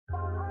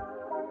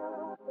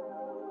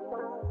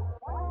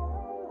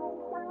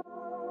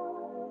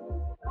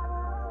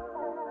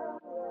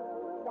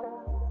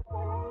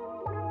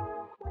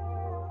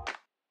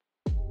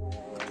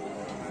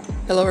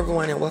Hello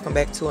everyone and welcome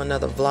back to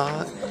another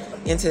vlog.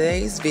 In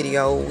today's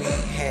video we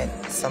had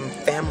some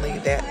family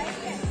that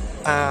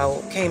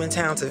came in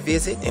town to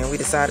visit, and we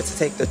decided to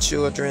take the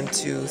children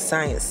to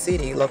Science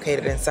City,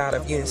 located inside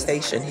of Union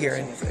Station here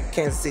in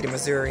Kansas City,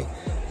 Missouri.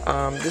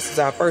 This is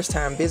our first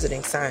time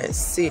visiting Science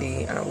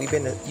City. We've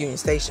been to Union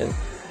Station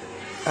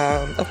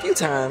a few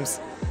times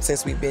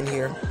since we've been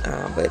here,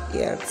 but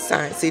yeah,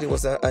 Science City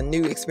was a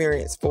new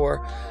experience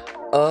for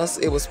us.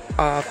 It was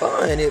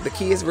fun. The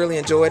kids really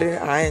enjoyed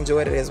it. I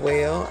enjoyed it as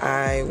well.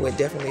 I would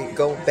definitely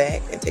go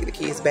back and take the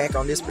kids back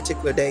on this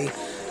particular day.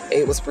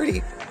 It was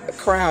pretty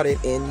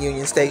crowded in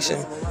Union Station.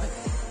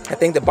 I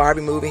think the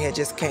Barbie movie had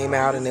just came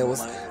out, and there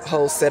was a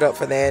whole setup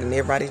for that, and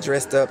everybody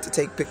dressed up to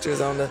take pictures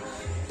on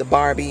the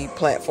Barbie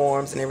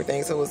platforms and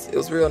everything. So it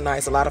was real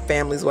nice. A lot of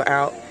families were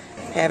out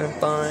having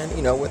fun,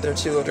 you know, with their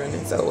children,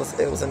 and so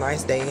it was a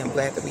nice day. I'm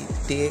glad that we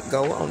did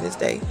go on this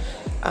day.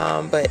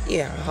 But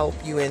yeah, I hope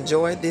you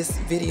enjoyed this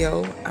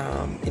video,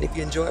 and if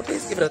you enjoyed,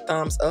 please give it a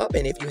thumbs up,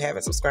 and if you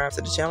haven't subscribed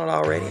to the channel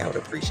already, I would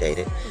appreciate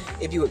it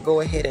if you would go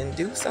ahead and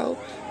do so.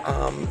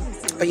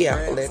 But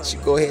yeah, I'll let you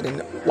go ahead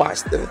and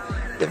watch the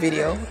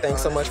video.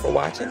 Thanks so much for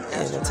watching,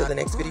 and until the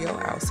next video,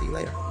 I'll see you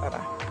later. Bye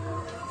bye.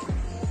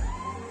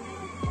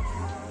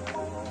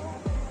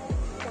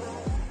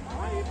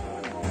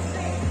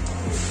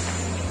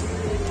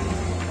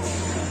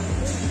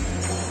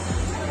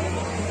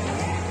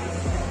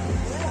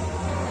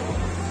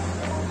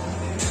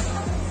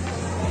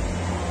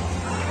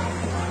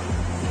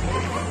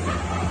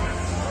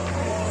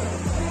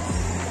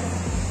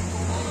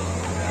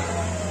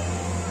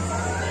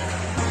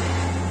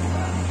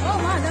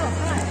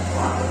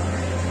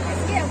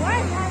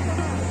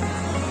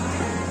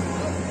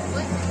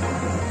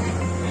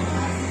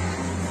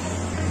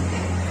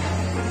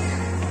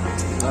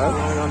 Alright,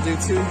 we're gonna do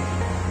two.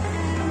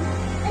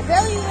 I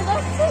barely even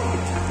got two.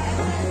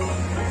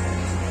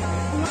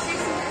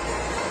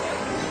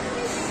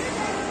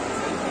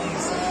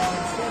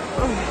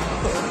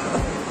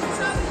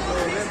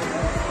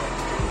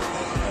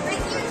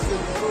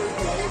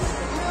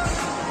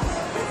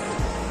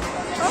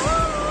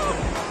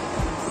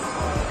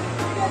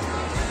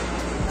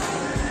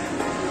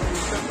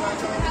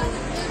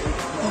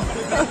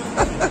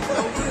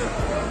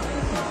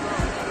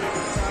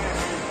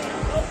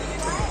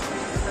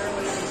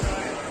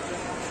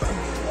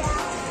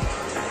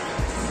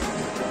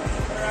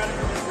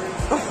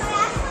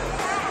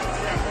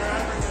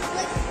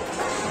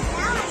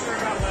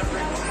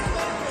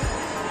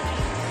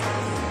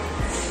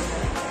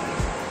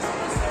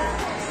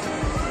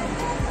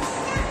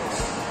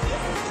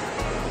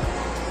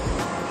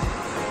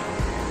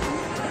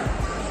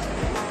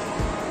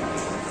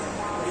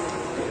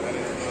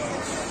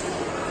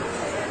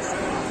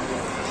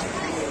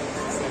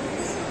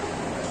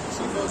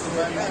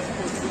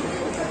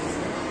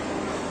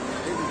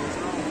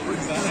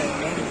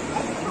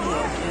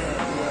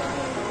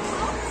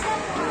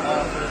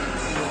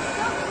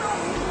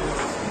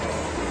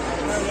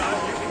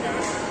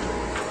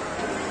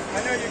 I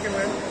know you can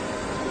win.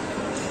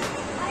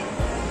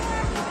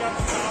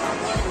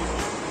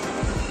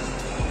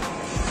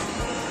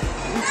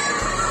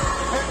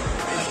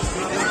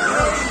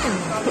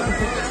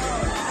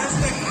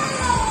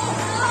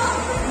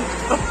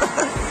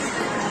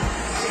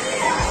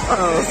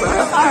 Oh,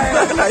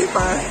 sorry. No, you're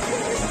fine.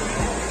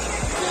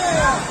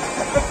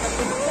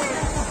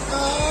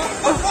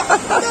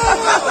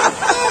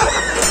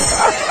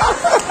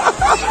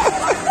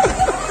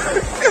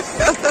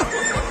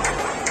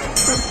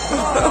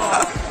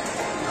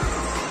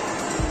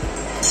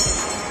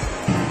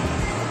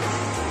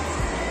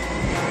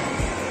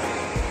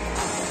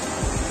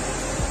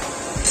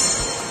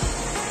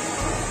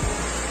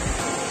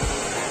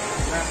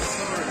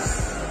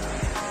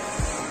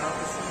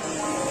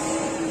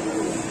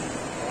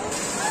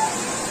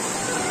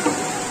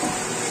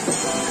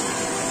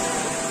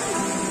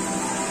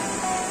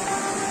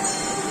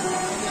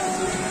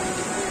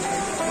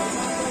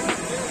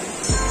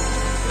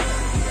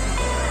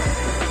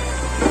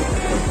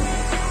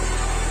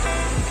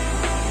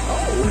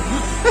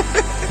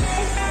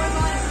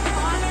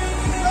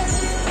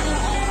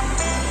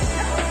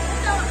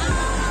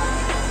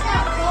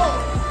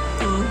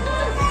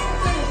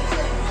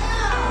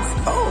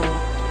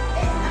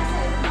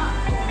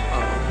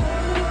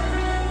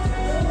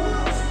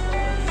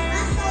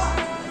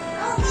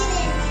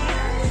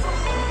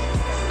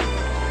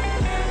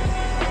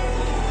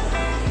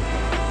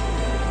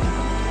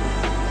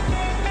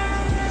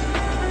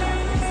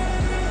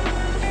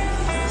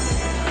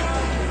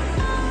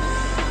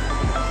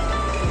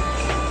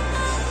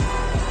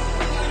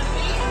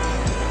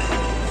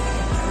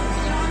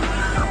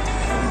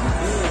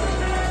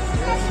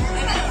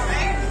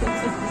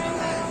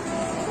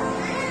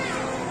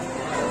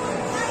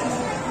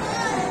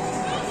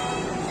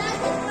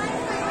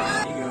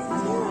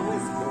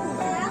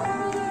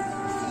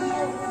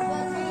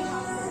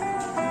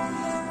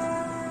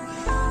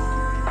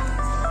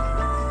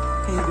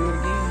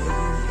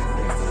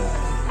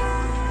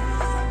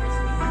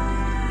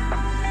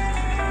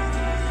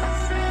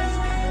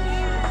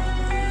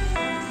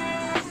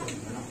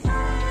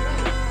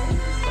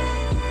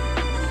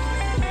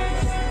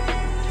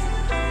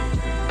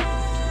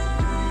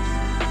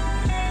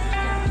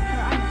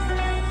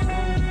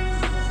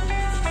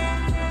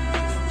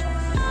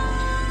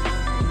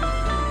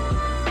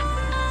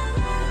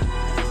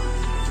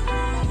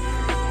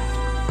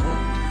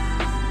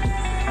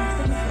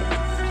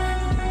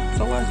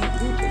 watch it.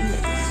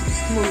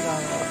 Smooth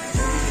on up.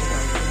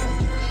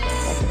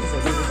 Okay, so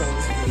this is on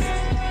the screen.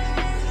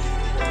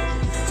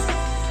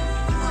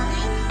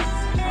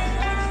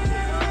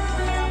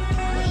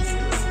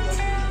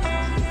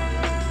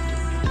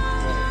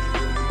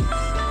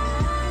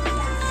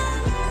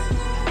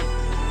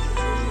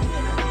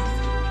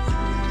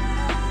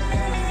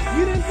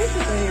 You didn't push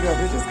the thing up,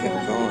 it just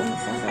kept going.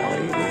 Somehow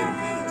you did.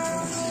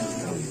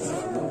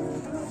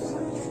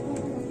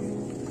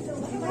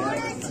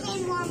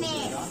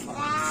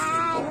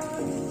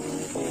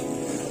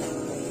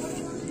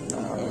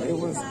 It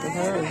was for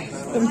her.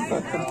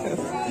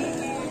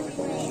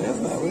 That's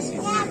not what she did.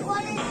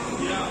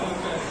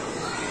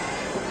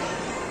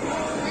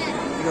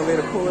 You gonna let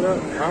her pull it up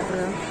off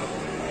there?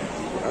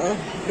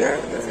 There.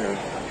 That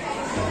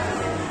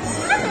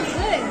looks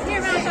good.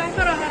 Here, Malachi,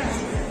 hold on.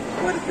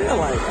 What it feel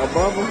like? A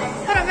bubble?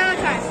 Hold on,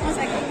 Malachi. 1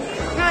 second.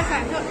 Malachi,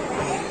 hold on.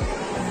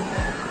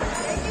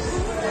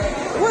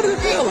 What does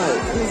it feel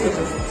like?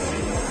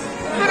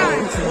 Hold on.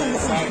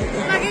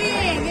 No, get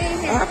in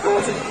here. I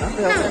felt it.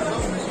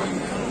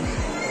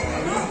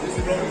 Oh,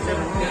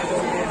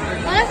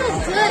 that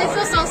feels good. It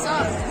feels so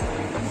soft.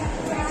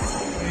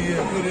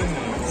 Yeah, put in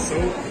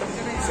soap.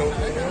 Pull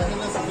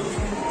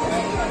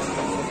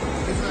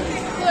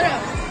it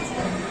up.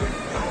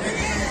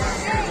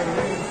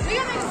 We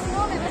gotta make a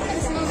snowman. Let's get a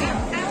snowman.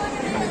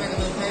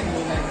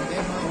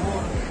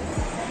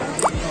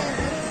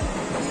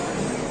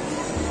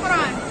 Hold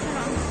on.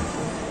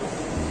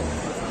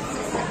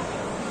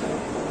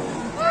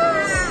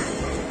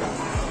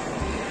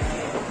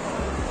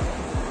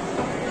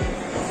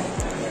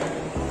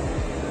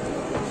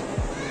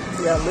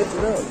 You gotta lift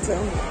it up,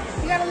 tell me.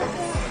 You gotta look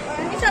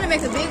at he's trying to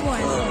make a big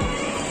one.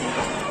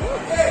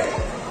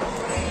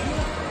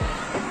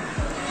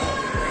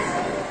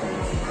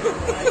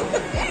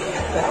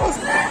 That was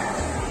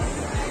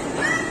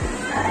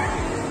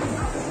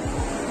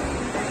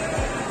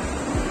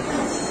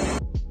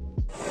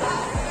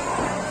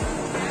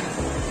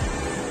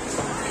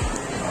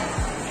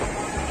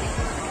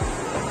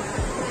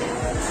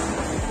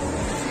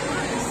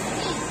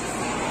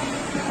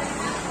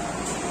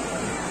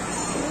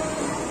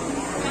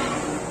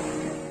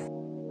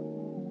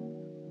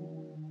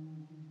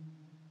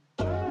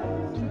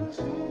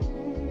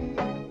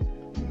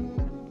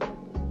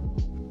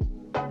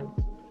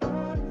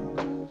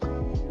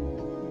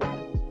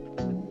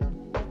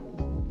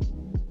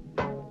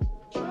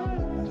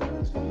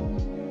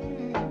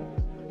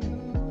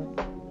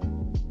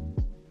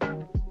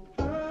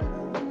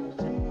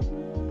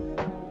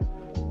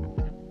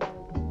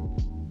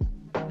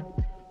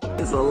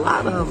There's a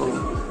lot of them.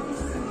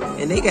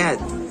 And they got,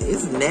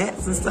 it's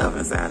gnats and stuff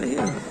inside of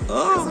here.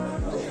 Oh.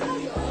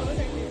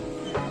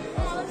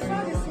 Oh, this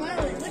frog is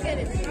smiling. Look at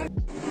it.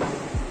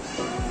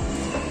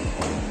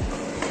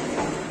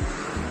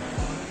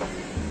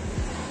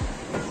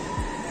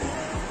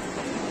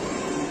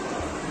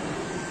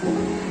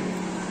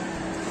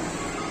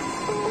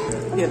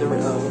 Yeah, the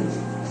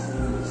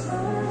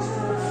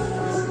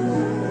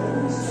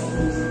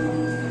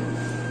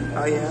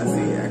oh yeah, I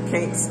see it. I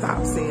can't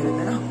stop seeing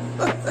it now.